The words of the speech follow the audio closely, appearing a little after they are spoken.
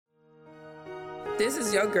This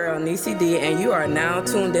is your girl, Nisi D, and you are now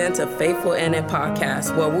tuned in to Faithful in It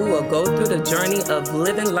podcast, where we will go through the journey of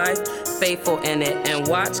living life faithful in it and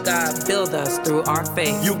watch God build us through our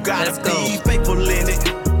faith. You gotta be faithful in it,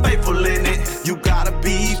 faithful in it. You gotta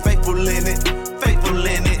be faithful in it, faithful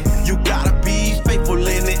in it. You gotta be faithful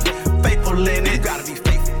in it, faithful in it. You gotta be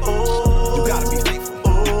faithful. Oh, you gotta be faithful.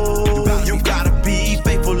 Oh, you gotta be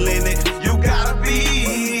faithful in it. You gotta be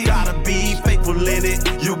faithful in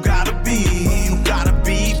it. You gotta be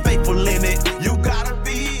faithful in it. You gotta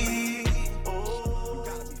be. Oh, you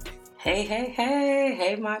gotta be faithful.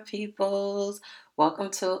 Hey, my peoples. Welcome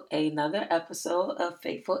to another episode of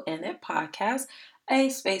Faithful in It podcast, a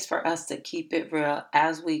space for us to keep it real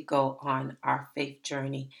as we go on our faith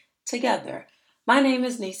journey together. My name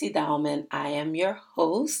is Nisi Dallman. I am your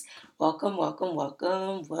host. Welcome.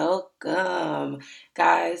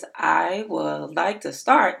 Guys, I would like to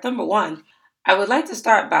start, number one, I would like to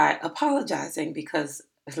start by apologizing because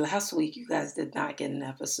last week you guys did not get an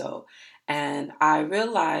episode. And I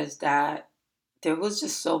realized that there was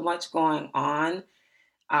just so much going on.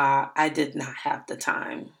 I did not have the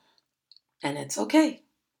time. And it's okay.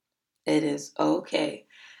 It is okay.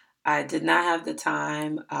 I did not have the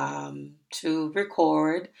time to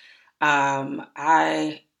record.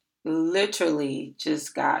 I literally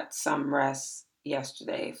just got some rest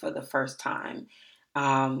yesterday for the first time.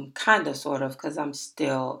 Kind of, sort of, because I'm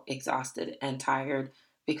still exhausted and tired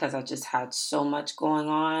because I just had so much going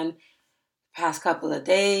on past couple of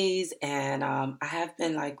days, and I have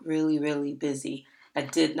been like really busy. I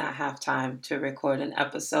did not have time to record an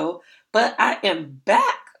episode, but I am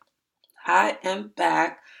back. I am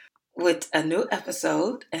back with a new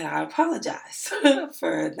episode, and I apologize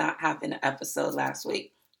for not having an episode last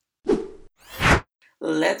week.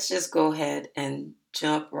 Let's just go ahead and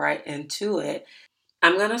jump right into it.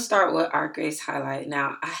 I'm going to start with our Grace highlight.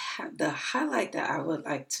 Now, I have the highlight that I would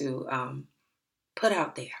like to put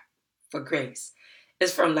out there for Grace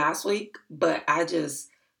is from last week, but I just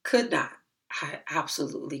could not. I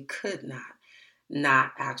absolutely could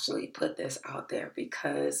not actually put this out there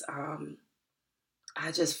because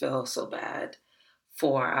I just feel so bad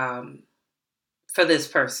for this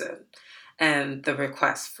person and the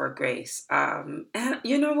request for Grace. And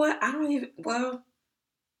you know what? I don't even. Well,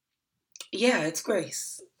 yeah, it's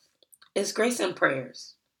Grace. It's Grace and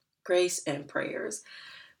prayers. Grace and prayers,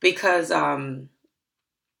 because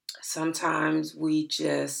sometimes we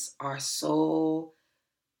just are so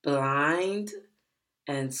blind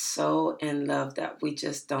and so in love that we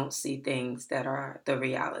just don't see things that are the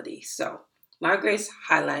reality. So my Grace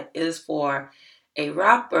highlight is for a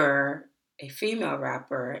rapper, a female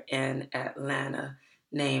rapper in Atlanta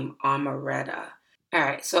named Amaretta. All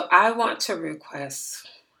right, so I want to request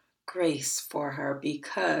Grace for her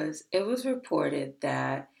because it was reported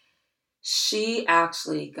that she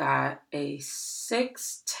actually got a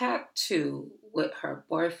 6 tattoo with her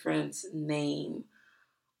boyfriend's name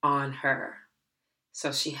on her.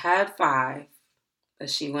 So she had 5,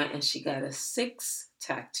 but she went and she got a 6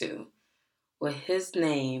 tattoo with his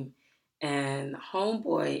name. And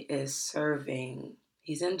homeboy is serving,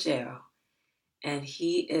 he's in jail, and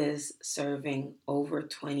he is serving over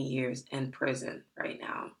 20 years in prison right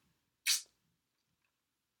now.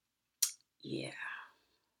 Yeah.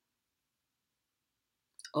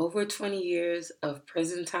 Over 20 years of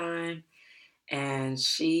prison time. And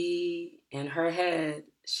she, in her head,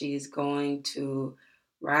 she's going to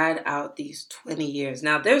ride out these 20 years.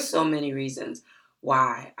 Now, there's so many reasons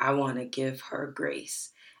why I want to give her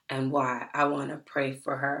grace and why I want to pray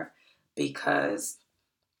for her. Because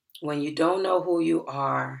when you don't know who you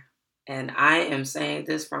are, and I am saying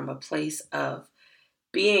this from a place of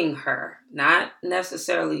being her, not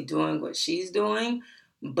necessarily doing what she's doing,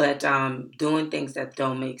 but doing things that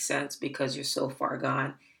don't make sense because you're so far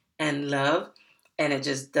gone in love, and it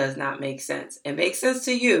just does not make sense. It makes sense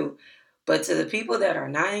to you, but to the people that are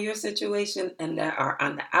not in your situation and that are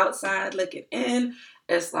on the outside looking in,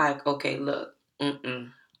 it's like, okay, look,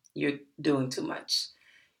 you're doing too much.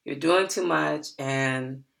 You're doing too much,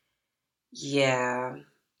 and yeah,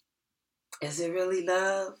 is it really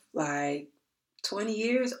love? Like 20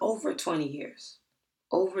 years? Over 20 years.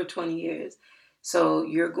 Over 20 years. So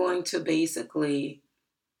you're going to basically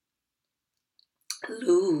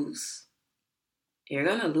lose. You're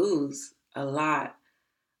going to lose a lot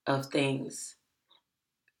of things.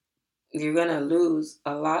 You're going to lose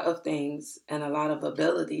a lot of things and a lot of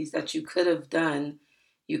abilities that you could have done,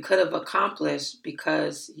 you could have accomplished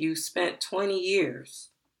because you spent 20 years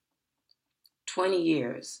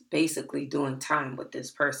basically doing time with this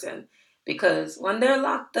person. Because when they're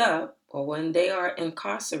locked up or when they are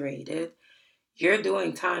incarcerated, you're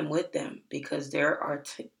doing time with them, because there are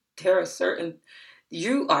certain,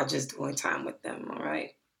 you are just doing time with them, all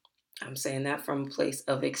right? I'm saying that from a place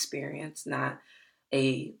of experience, not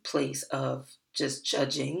a place of just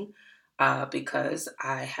judging, because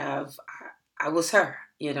I was her,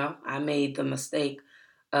 I made the mistake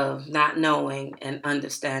of not knowing and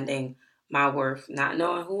understanding my worth, not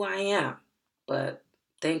knowing who I am. But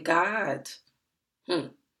thank God, hmm,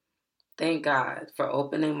 thank God for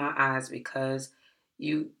opening my eyes, because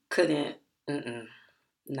you couldn't,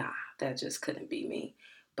 nah, that just couldn't be me.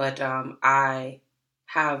 But I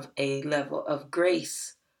have a level of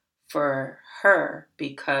grace for her,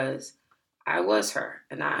 because I was her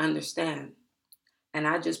and I understand. And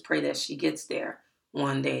I just pray that she gets there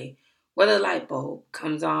one day where the light bulb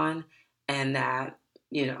comes on, and that,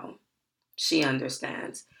 you know, she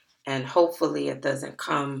understands. And hopefully it doesn't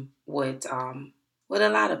come with a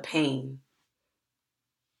lot of pain,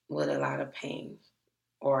 with a lot of pain,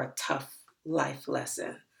 or a tough life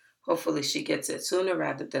lesson. Hopefully she gets it sooner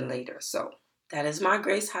rather than later. So that is my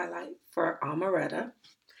grace highlight for Amaretta.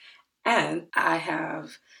 And I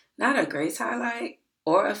have not a grace highlight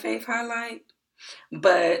or a faith highlight,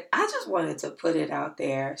 but I just wanted to put it out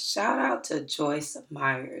there. Shout out to Joyce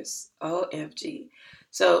Myers. OMG.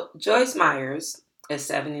 So Joyce Myers is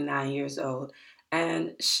 79 years old,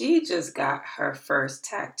 and she just got her first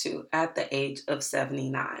tattoo at the age of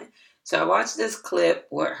 79. So I watched this clip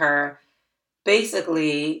with her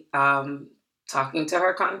basically talking to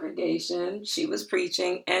her congregation. She was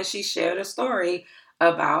preaching, and she shared a story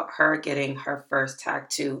about her getting her first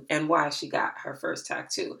tattoo and why she got her first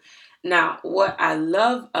tattoo. Now, what I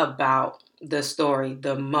love about the story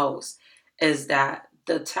the most is that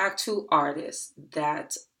the tattoo artist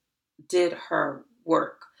that did her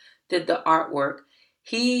work, did the artwork,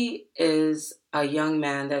 he is a young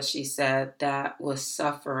man that she said that was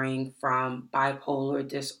suffering from bipolar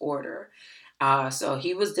disorder. So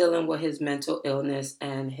he was dealing with his mental illness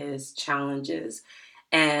and his challenges.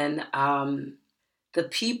 And the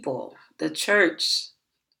people, the church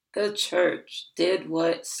did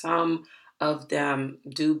what some of them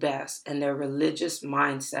do best in their religious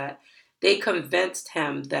mindset. They convinced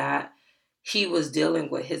him that he was dealing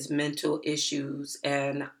with his mental issues,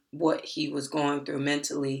 and what he was going through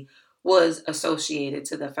mentally was associated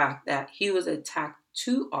to the fact that he was a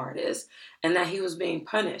tattoo artist and that he was being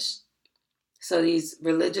punished. So these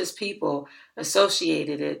religious people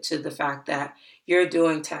associated it to the fact that you're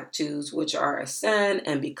doing tattoos, which are a sin,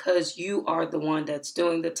 and because you are the one that's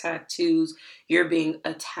doing the tattoos, you're being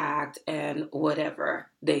attacked, and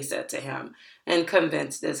whatever they said to him, and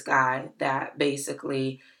convinced this guy that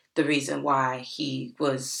basically the reason why he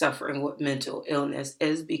was suffering with mental illness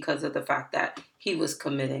is because of the fact that he was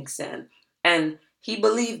committing sin. And he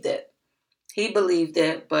believed it. He believed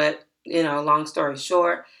it, but long story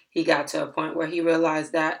short, he got to a point where he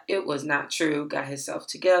realized that it was not true, got himself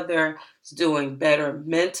together, was doing better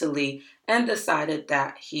mentally, and decided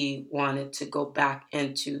that he wanted to go back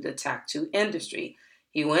into the tattoo industry.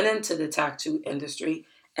 He went into the tattoo industry,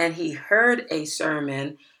 and he heard a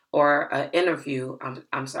sermon, or an interview,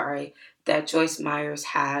 I'm sorry, that Joyce Myers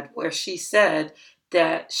had, where she said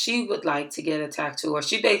that she would like to get a tattoo, or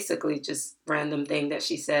she basically just random thing that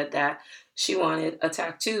she said that she wanted a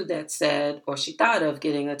tattoo that said, or she thought of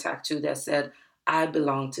getting a tattoo that said, I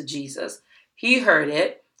belong to Jesus. He heard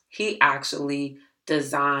it. He actually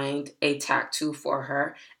designed a tattoo for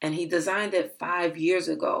her, and he designed it 5 years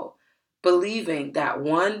ago, believing that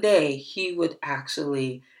one day he would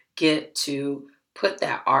actually get to put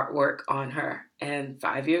that artwork on her. And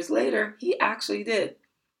 5 years later, he actually did.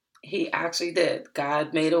 He actually did.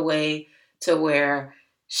 God made a way to where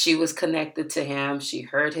she was connected to him. She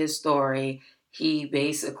heard his story. He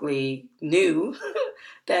basically knew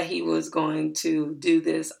that he was going to do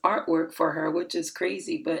this artwork for her, which is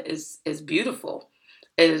crazy, but it's beautiful.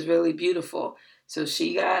 It is really beautiful. So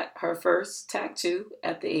she got her first tattoo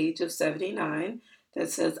at the age of 79 that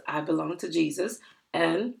says, I belong to Jesus.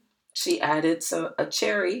 And she added a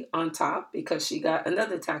cherry on top, because she got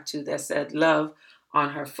another tattoo that said love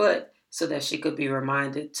on her foot, so that she could be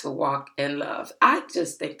reminded to walk in love. I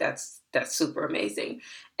just think that's super amazing.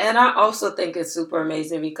 And I also think it's super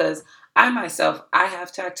amazing because I myself, I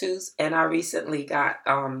have tattoos, and I recently got,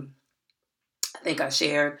 I think I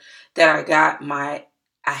shared that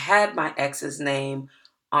I had my ex's name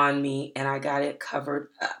on me, and I got it covered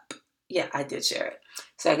up. Yeah, I did share it.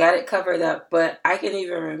 So I got it covered up, but I can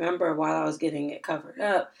even remember while I was getting it covered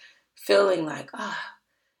up, feeling like,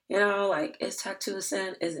 Like, is tattoo a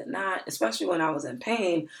sin? Is it not? Especially when I was in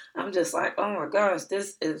pain, I'm just like, oh my gosh,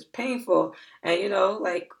 this is painful. And,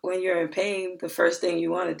 like when you're in pain, the first thing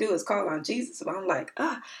you want to do is call on Jesus. But I'm like,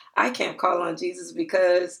 I can't call on Jesus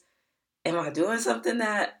because am I doing something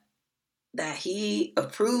that he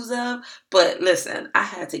approves of? But listen, I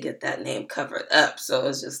had to get that name covered up. So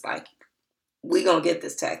it's just like, we gonna get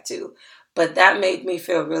this tattoo. But that made me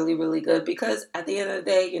feel really, really good because at the end of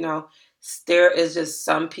the day, there is just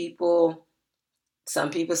some people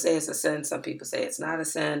say it's a sin, some people say it's not a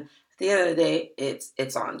sin. At the end of the day,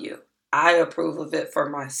 it's on you. I approve of it for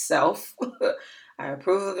myself. I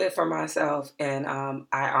approve of it for myself, and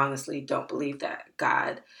I honestly don't believe that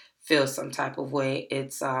God feels some type of way.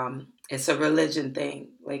 It's a religion thing.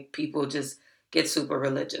 Like, people just get super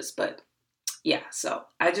religious, but yeah, so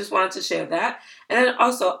I just wanted to share that. And then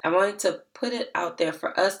also, I wanted to put it out there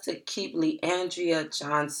for us to keep Leandria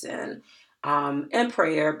Johnson in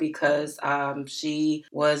prayer because she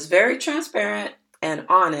was very transparent and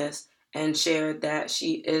honest and shared that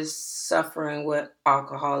she is suffering with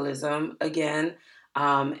alcoholism again,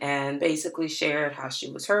 and basically shared how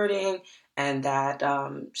she was hurting and that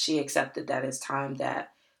she accepted that it's time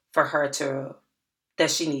for her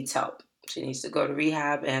that she needs help. She needs to go to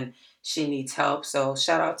rehab and she needs help. So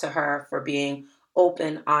shout out to her for being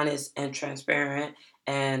open, honest, and transparent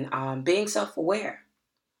and being self-aware.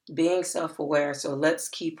 Being self-aware. So let's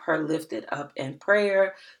keep her lifted up in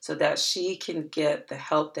prayer so that she can get the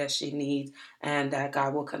help that she needs and that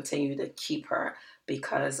God will continue to keep her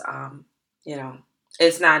because,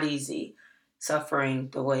 it's not easy suffering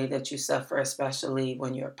the way that you suffer, especially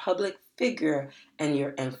when you're a public figure and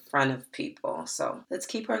you're in front of people. So let's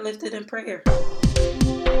keep her lifted in prayer.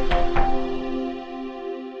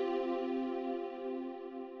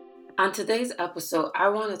 On today's episode, I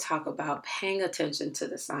want to talk about paying attention to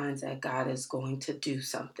the signs that God is going to do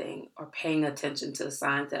something, or paying attention to the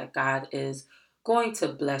signs that God is going to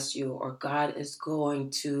bless you, or God is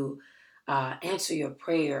going to answer your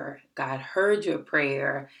prayer. God heard your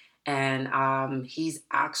prayer, and He's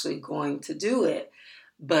actually going to do it.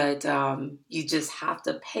 But you just have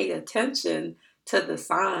to pay attention to the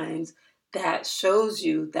signs that shows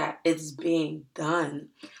you that it's being done,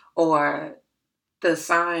 or the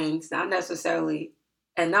signs, not necessarily,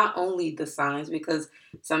 and not only the signs, because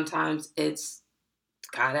sometimes it's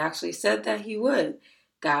God actually said that He would.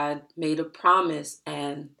 God made a promise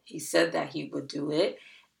and He said that He would do it.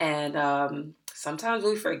 And sometimes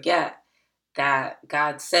we forget that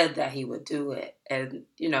God said that He would do it. And,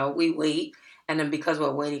 we wait. And then because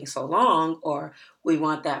we're waiting so long, or we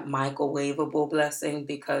want that microwavable blessing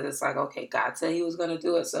because it's like, okay, God said He was going to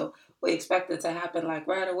do it. So we expect it to happen like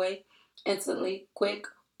right away, instantly, quick,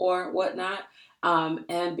 or whatnot.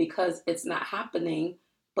 And because it's not happening,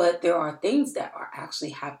 but there are things that are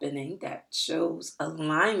actually happening that shows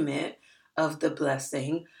alignment of the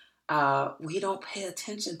blessing, we don't pay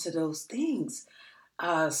attention to those things.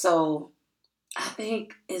 So I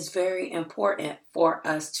think it's very important for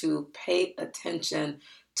us to pay attention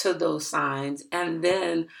to those signs and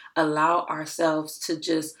then allow ourselves to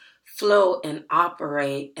just flow and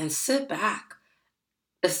operate and sit back.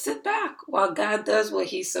 Sit back while God does what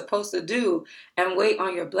He's supposed to do and wait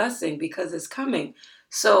on your blessing because it's coming.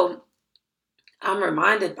 So I'm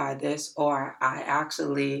reminded by this, or I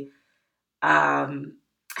actually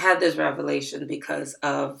had this revelation because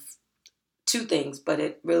of two things, but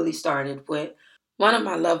it really started with one of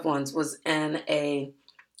my loved ones was in a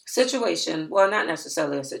situation, well, not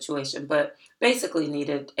necessarily a situation, but basically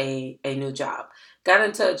needed a new job. Got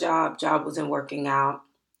into a job wasn't working out,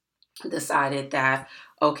 decided that,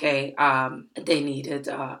 okay, they needed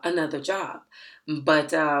another job. But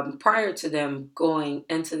prior to them going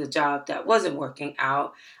into the job that wasn't working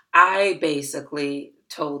out, I basically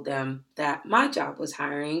told them that my job was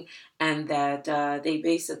hiring and that they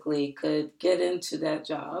basically could get into that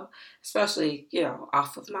job, especially,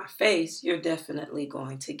 off of my face, you're definitely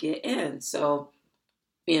going to get in. So,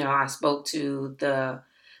 I spoke to the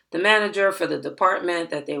manager for the department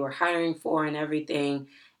that they were hiring for and everything,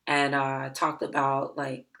 and talked about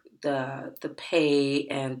like the pay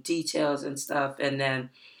and details and stuff, and then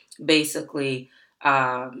basically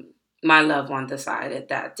my loved one decided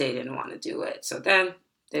that they didn't want to do it. So then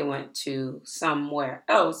they went to somewhere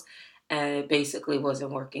else, and it basically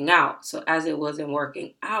wasn't working out. So as it wasn't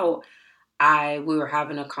working out, we were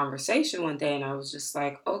having a conversation one day and I was just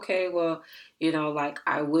like, okay, well, like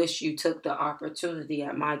I wish you took the opportunity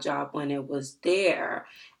at my job when it was there.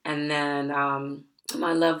 And then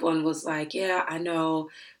my loved one was like, yeah, I know.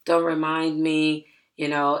 Don't remind me,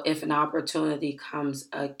 if an opportunity comes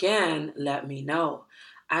again, let me know.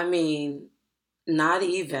 I mean, not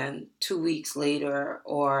even 2 weeks later,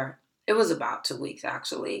 or it was about 2 weeks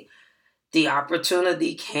actually, the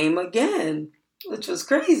opportunity came again, which was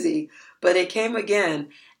crazy, but it came again.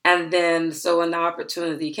 And then, so when the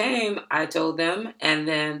opportunity came, I told them, and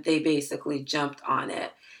then they basically jumped on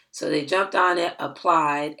it. So they jumped on it,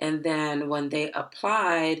 applied, and then when they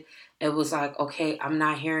applied, it was like, okay, I'm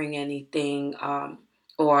not hearing anything,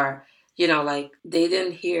 or, like they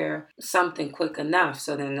didn't hear something quick enough.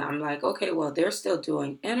 So then I'm like, okay, well, they're still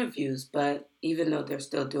doing interviews, but even though they're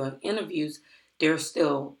still doing interviews, they're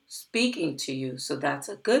still speaking to you. So that's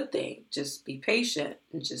a good thing. Just be patient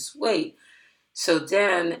and just wait. So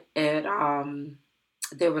then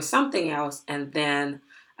there was something else. And then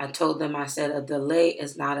I told them, I said, a delay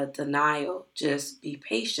is not a denial. Just be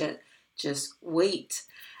patient. Just wait.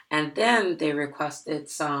 And then they requested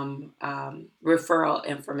some referral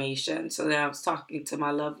information. So then I was talking to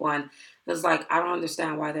my loved one. It was like, I don't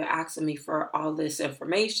understand why they're asking me for all this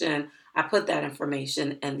information. I put that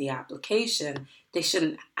information in the application. They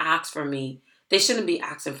shouldn't ask for me. They shouldn't be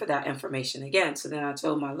asking for that information again. So then I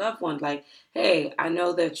told my loved one, like, hey, I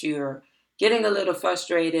know that you're getting a little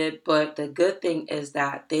frustrated, but the good thing is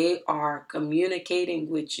that they are communicating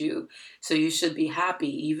with you. So you should be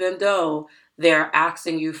happy, even though they're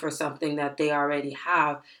asking you for something that they already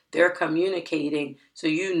have. They're communicating, so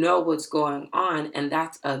you know what's going on, and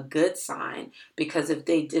that's a good sign, because if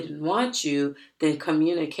they didn't want you, then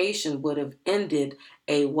communication would have ended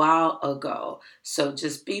a while ago. So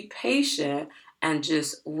just be patient and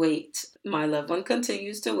just wait. My loved one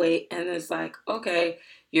continues to wait, and it's like, okay,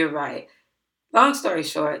 you're right. Long story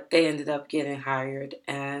short, they ended up getting hired,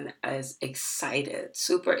 and I was excited,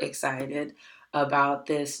 super excited about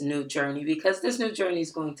this new journey, because this new journey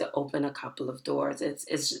is going to open a couple of doors.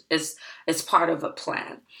 It's part of a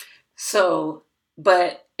plan. So,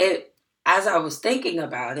 but it as I was thinking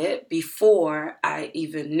about it before I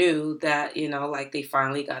even knew that, like they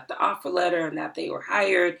finally got the offer letter and that they were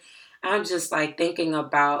hired, I'm just like thinking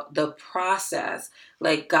about the process.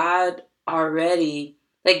 Like God already,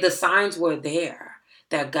 like the signs were there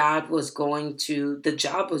that God was going to, the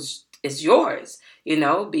job is yours,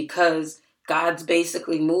 because God's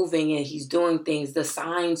basically moving and he's doing things. The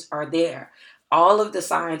signs are there. All of the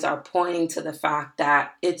signs are pointing to the fact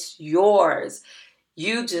that it's yours.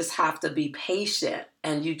 You just have to be patient,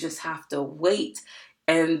 and you just have to wait,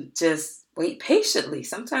 and just wait patiently.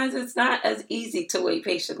 Sometimes it's not as easy to wait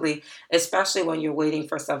patiently, especially when you're waiting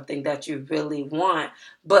for something that you really want.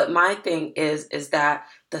 But my thing is that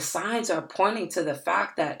the signs are pointing to the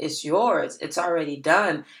fact that it's yours. It's already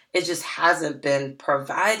done. It just hasn't been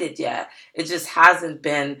provided yet. It just hasn't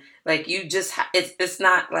been, like, you just it's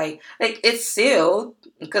not like it's sealed,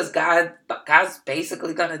 because God's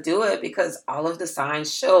basically going to do it, because all of the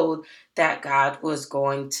signs showed that God was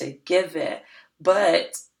going to give it.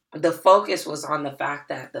 But the focus was on the fact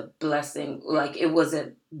that the blessing, like, it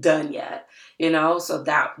wasn't done yet, so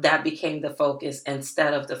that became the focus,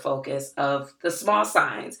 instead of the focus of the small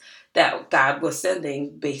signs that God was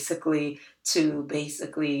sending, basically to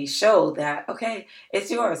basically show that, okay,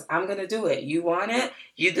 it's yours. I'm going to do it. You want it.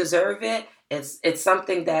 You deserve it. It's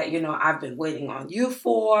something that, I've been waiting on you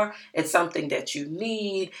for. It's something that you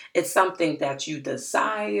need. It's something that you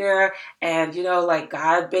desire. And, like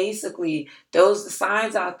God basically, those the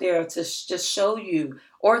signs out there to just show you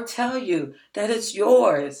or tell you that it's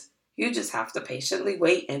yours. You just have to patiently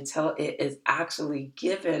wait until it is actually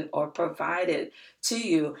given or provided to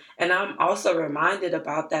you. And I'm also reminded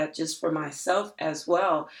about that just for myself as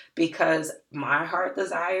well, because my heart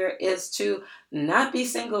desire is to not be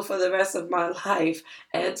single for the rest of my life,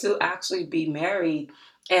 and to actually be married.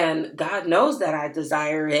 And God knows that I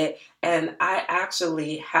desire it. And I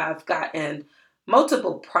actually have gotten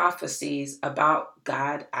multiple prophecies about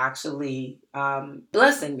God actually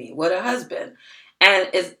blessing me with a husband. And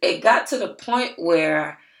it got to the point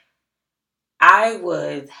where I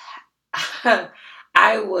would,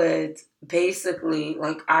 I would basically,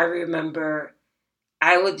 like, I remember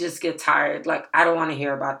I would just get tired. Like, I don't want to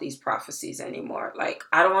hear about these prophecies anymore. Like,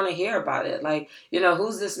 I don't want to hear about it. Like,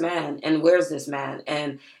 who's this man and where's this man?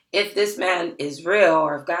 And if this man is real,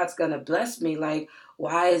 or if God's going to bless me, like,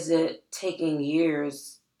 why is it taking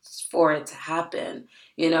years for it to happen?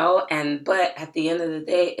 But at the end of the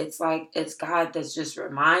day, it's like, it's God that's just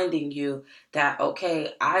reminding you that,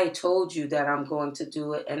 okay, I told you that I'm going to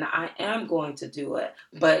do it, and I am going to do it.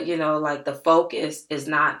 But, like, the focus is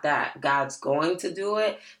not that God's going to do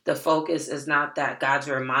it. The focus is not that God's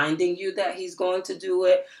reminding you that he's going to do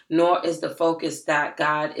it, nor is the focus that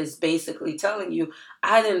God is basically telling you,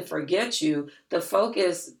 I didn't forget you. The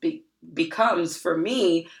focus becomes for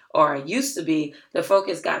me, or it used to be, the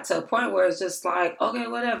focus got to a point where it's just like, okay,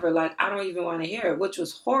 whatever, like I don't even want to hear it, which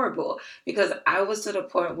was horrible, because I was to the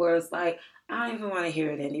point where it's like, I don't even want to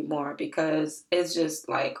hear it anymore, because it's just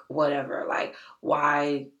like, whatever, like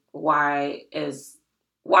why is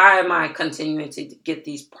why am I continuing to get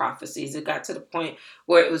these prophecies? It got to the point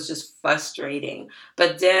where it was just frustrating.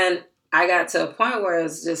 But then I got to a point where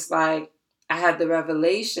it's just like, I had the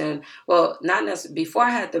revelation. Well, not necessarily before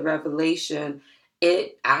I had the revelation,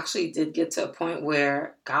 it actually did get to a point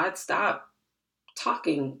where God stopped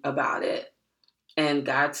talking about it. And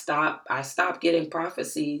I stopped getting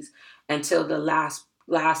prophecies until the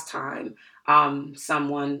last time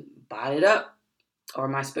someone brought it up, or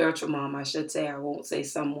my spiritual mom, I should say. I won't say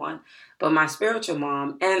someone, but my spiritual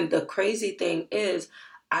mom. And the crazy thing is,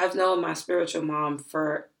 I've known my spiritual mom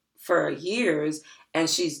for years, and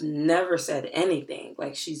she's never said anything.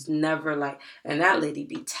 Like, she's never like, and that lady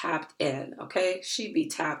be tapped in, okay? She be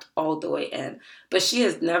tapped all the way in. But she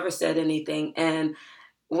has never said anything. And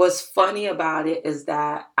what's funny about it is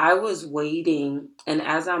that I was waiting, and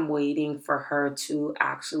as I'm waiting for her to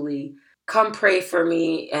actually come pray for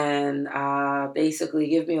me and basically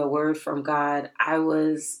give me a word from God, I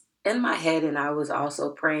was in my head and I was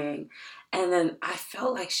also praying. And then I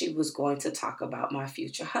felt like she was going to talk about my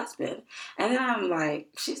future husband. And then I'm like,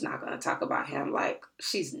 she's not going to talk about him. Like,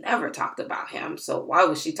 she's never talked about him. So why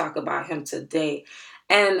would she talk about him today?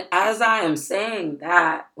 And as I am saying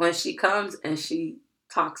that, when she comes and she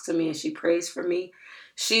talks to me and she prays for me,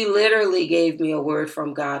 she literally gave me a word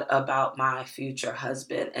from God about my future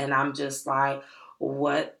husband. And I'm just like,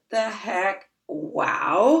 what the heck?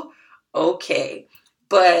 Wow. Okay.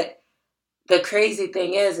 But the crazy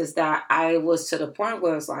thing is that I was to the point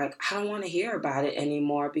where it's like, I don't want to hear about it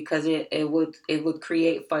anymore, because it would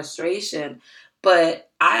create frustration.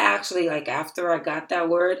 But I actually, like, after I got that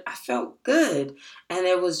word, I felt good. And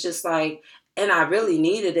it was just like, and I really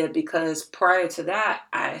needed it, because prior to that,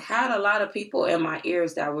 I had a lot of people in my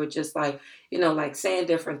ears that were just like, like saying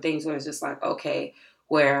different things where it's just like, okay,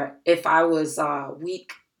 where if I was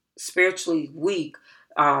weak, spiritually weak,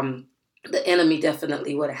 the enemy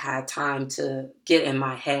definitely would have had time to get in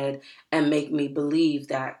my head and make me believe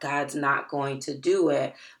that God's not going to do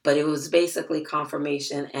it. But it was basically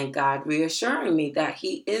confirmation and God reassuring me that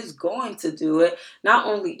he is going to do it. Not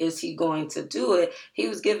only is he going to do it, he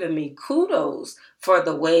was giving me kudos for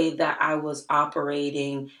the way that I was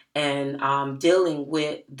operating and dealing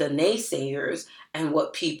with the naysayers and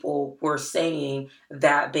what people were saying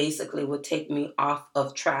that basically would take me off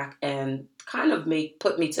of track and kind of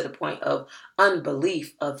put me to the point of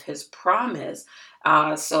unbelief of his promise.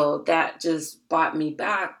 So that just brought me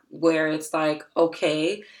back where it's like,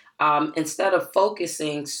 okay, instead of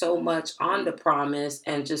focusing so much on the promise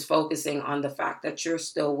and just focusing on the fact that you're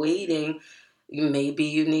still waiting, maybe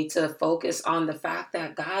you need to focus on the fact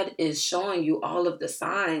that God is showing you all of the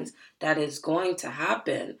signs that it's going to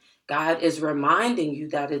happen. God is reminding you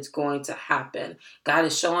that it's going to happen. God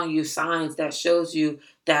is showing you signs that shows you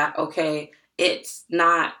that, okay, it's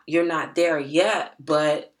not, you're not there yet,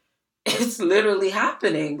 but it's literally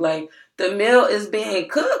happening. Like, the meal is being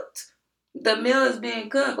cooked. The meal is being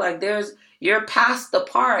cooked. Like, you're past the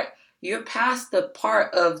part. You're past the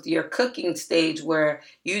part of your cooking stage where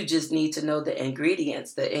you just need to know the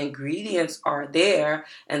ingredients. The ingredients are there,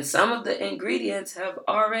 and some of the ingredients have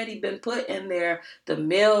already been put in there. The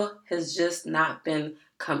meal has just not been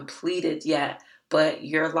completed yet, but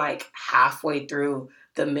you're like halfway through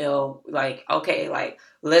the meal. Like, okay, like,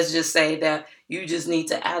 let's just say that you just need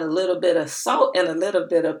to add a little bit of salt and a little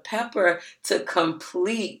bit of pepper to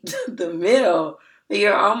complete the meal.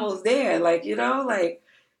 You're almost there. Like, like,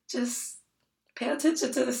 just pay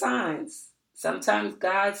attention to the signs. Sometimes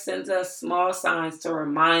God sends us small signs to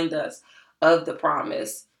remind us of the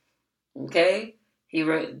promise. Okay?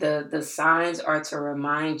 The signs are to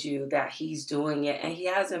remind you that he's doing it and he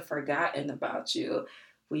hasn't forgotten about you.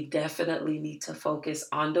 We definitely need to focus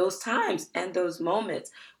on those times and those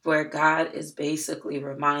moments where God is basically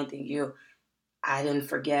reminding you, I didn't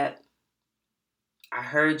forget. I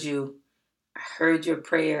heard you. I heard your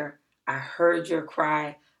prayer. I heard your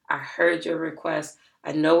cry. I heard your request.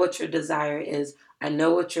 I know what your desire is. I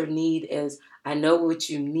know what your need is. I know what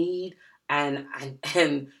you need. And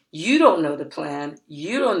you don't know the plan.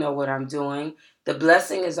 You don't know what I'm doing. The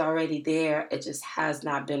blessing is already there. It just has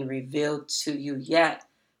not been revealed to you yet.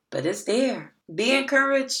 But it's there. Be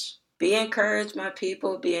encouraged. Be encouraged, my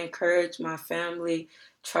people. Be encouraged, my family.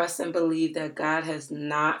 Trust and believe that God has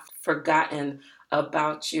not forgotten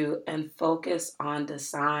about you, and focus on the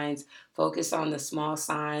signs. Focus on the small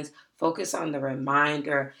signs. Focus on the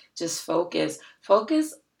reminder. Just focus.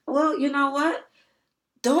 Focus well, you know what?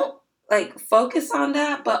 Don't like focus on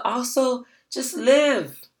that, but also just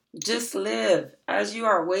live. Just live. As you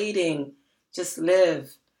are waiting, just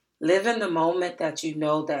live. Live in the moment that you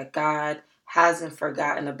know that God hasn't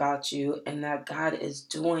forgotten about you and that God is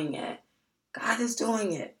doing it. God is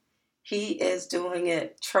doing it. He is doing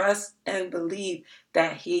it. Trust and believe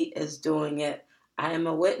that He is doing it. I am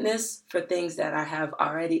a witness for things that I have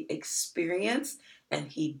already experienced,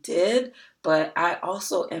 and He did, but I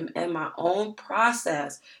also am in my own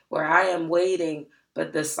process where I am waiting,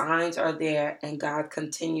 but the signs are there, and God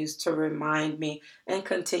continues to remind me and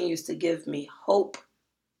continues to give me hope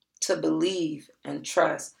to believe and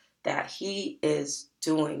trust that He is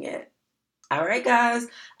doing it. All right, guys,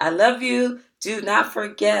 I love you. Do not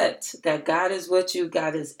forget that God is with you.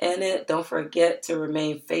 God is in it. Don't forget to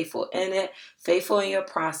remain faithful in it, faithful in your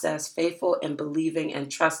process, faithful in believing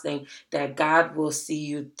and trusting that God will see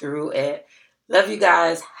you through it. Love you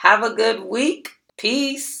guys. Have a good week.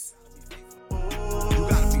 Peace. You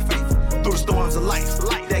gotta be faithful through the storms of life.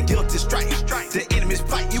 That guilt is strike. The enemy's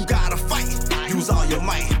fight. You gotta fight. Use all your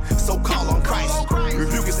might. So call on Christ.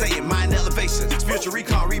 Rebuke and Satan, mind elevation, spiritual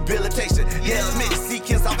recall, rehabilitation. Hell admit,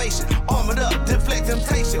 seeking salvation. Armored up, deflect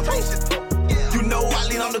temptation. You know I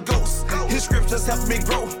lean on the ghost. His scriptures help me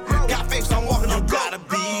grow.